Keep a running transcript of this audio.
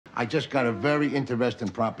I just got a very interesting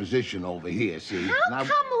proposition over here, see? How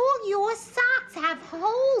come all your socks have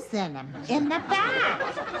holes in them, in the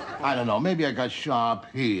back? I don't know. Maybe I got sharp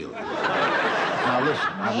heels. Now, listen.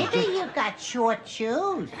 Maybe you got short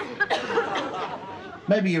shoes.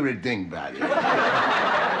 Maybe you're a dingbat.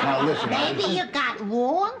 Now, listen. Maybe you got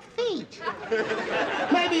long feet.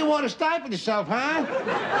 Maybe you want to stifle yourself, huh?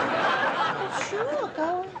 Sure,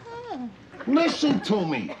 go ahead. Listen to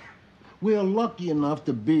me. We're lucky enough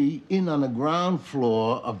to be in on the ground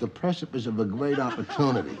floor of the precipice of a great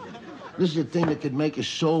opportunity. This is a thing that could make us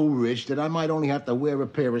so rich that I might only have to wear a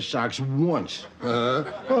pair of socks once. Or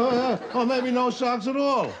maybe no socks at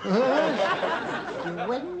all. You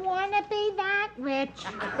wouldn't want to be that rich.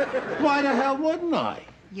 Why the hell wouldn't I?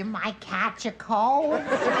 You might catch a cold.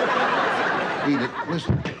 Edith,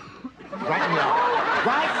 listen. Right in the eye.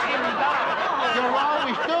 Right in the eye. You're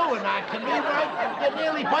always doing that to me, right? You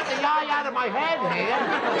nearly put the eye out of my head here.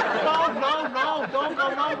 No, don't go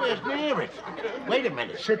nowhere near it. Wait a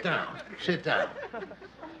minute, sit down.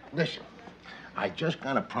 Listen, I just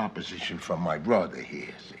got a proposition from my brother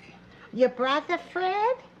here, see? Your brother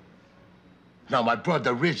Fred? No, my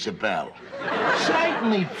brother Isabelle.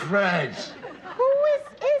 Certainly Fred's. Who is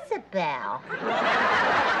Isabelle?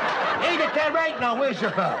 Edith, there ain't no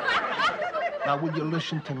Isabelle. Now, will you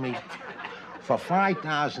listen to me? For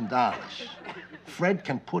 $5,000, Fred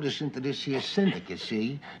can put us into this here syndicate,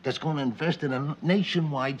 see, that's going to invest in a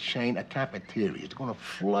nationwide chain of cafeterias. They're going to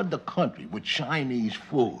flood the country with Chinese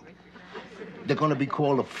food. They're going to be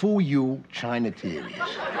called the Fuyu Chinaterias.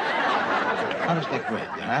 How does that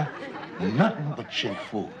grab you, huh? Nothing but cheap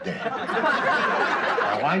food there.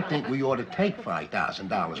 Now, I think we ought to take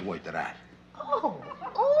 $5,000 worth of that. Oh,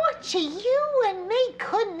 Archie, you and me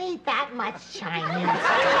couldn't eat that much Chinese.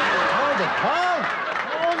 Hold it.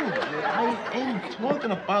 I ain't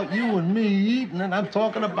talking about you and me eating, and I'm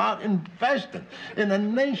talking about investing in a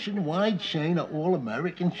nationwide chain of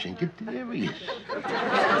all-American chinkaterias.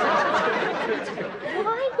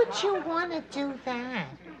 Why would you want to do that?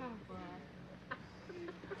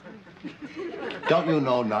 Don't you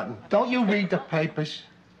know nothing? Don't you read the papers?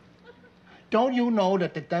 Don't you know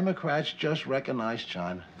that the Democrats just recognized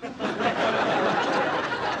China?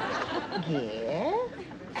 Yeah?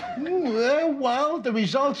 Well, the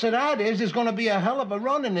results of that is there's going to be a hell of a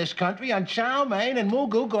run in this country on chow mein and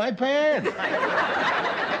mugu goi pan.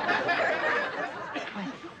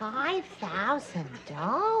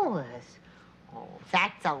 $5,000? Oh,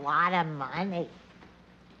 that's a lot of money.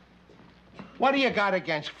 What do you got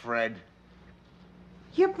against Fred?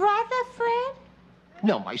 Your brother, Fred?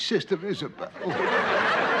 No, my sister Isabelle.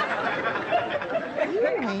 You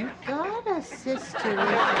ain't got a sister,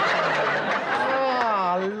 Isabelle.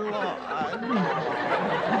 Oh, Lord.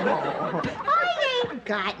 I ain't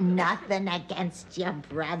got nothing against your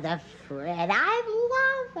brother, Fred.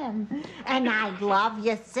 I love him. And I'd love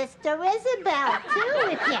your sister, Isabelle, too,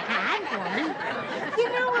 if you had one. You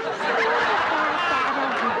know, I've thought about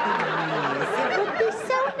that over the years. It would be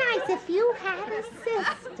so nice if you had a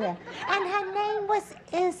sister. And her name was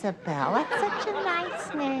Isabelle. That's such a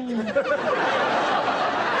nice name.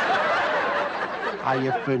 Are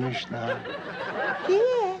you finished now?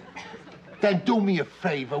 Yeah. Then do me a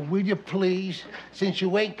favor, will you, please? Since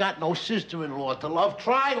you ain't got no sister-in-law to love,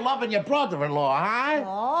 try loving your brother-in-law, huh?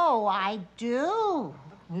 Oh, I do.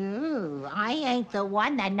 Ooh, I ain't the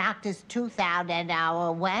one that knocked his tooth out at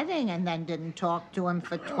our wedding and then didn't talk to him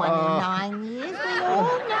for 29 years. We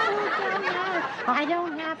all know each other. I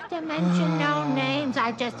don't have to mention no names.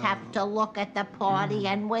 I just have to look at the party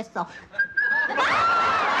and whistle.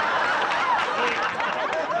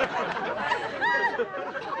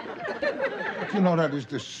 You know, that is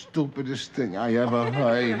the stupidest thing I ever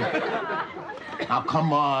heard. Now,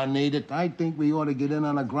 come on, Edith. I think we ought to get in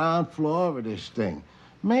on the ground floor of this thing.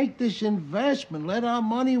 Make this investment. Let our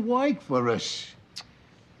money work for us.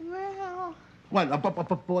 Well... What,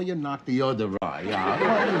 before you knock the other eye out,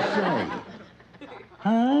 what do you say?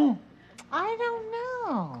 Huh? I don't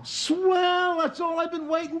know. Swell, that's all I've been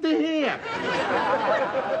waiting to hear.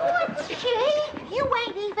 What, gee? You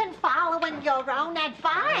ain't even following your own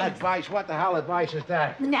advice. Advice? What the hell advice is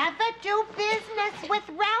that? Never do business with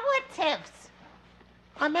relatives.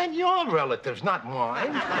 I meant your relatives, not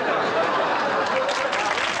mine.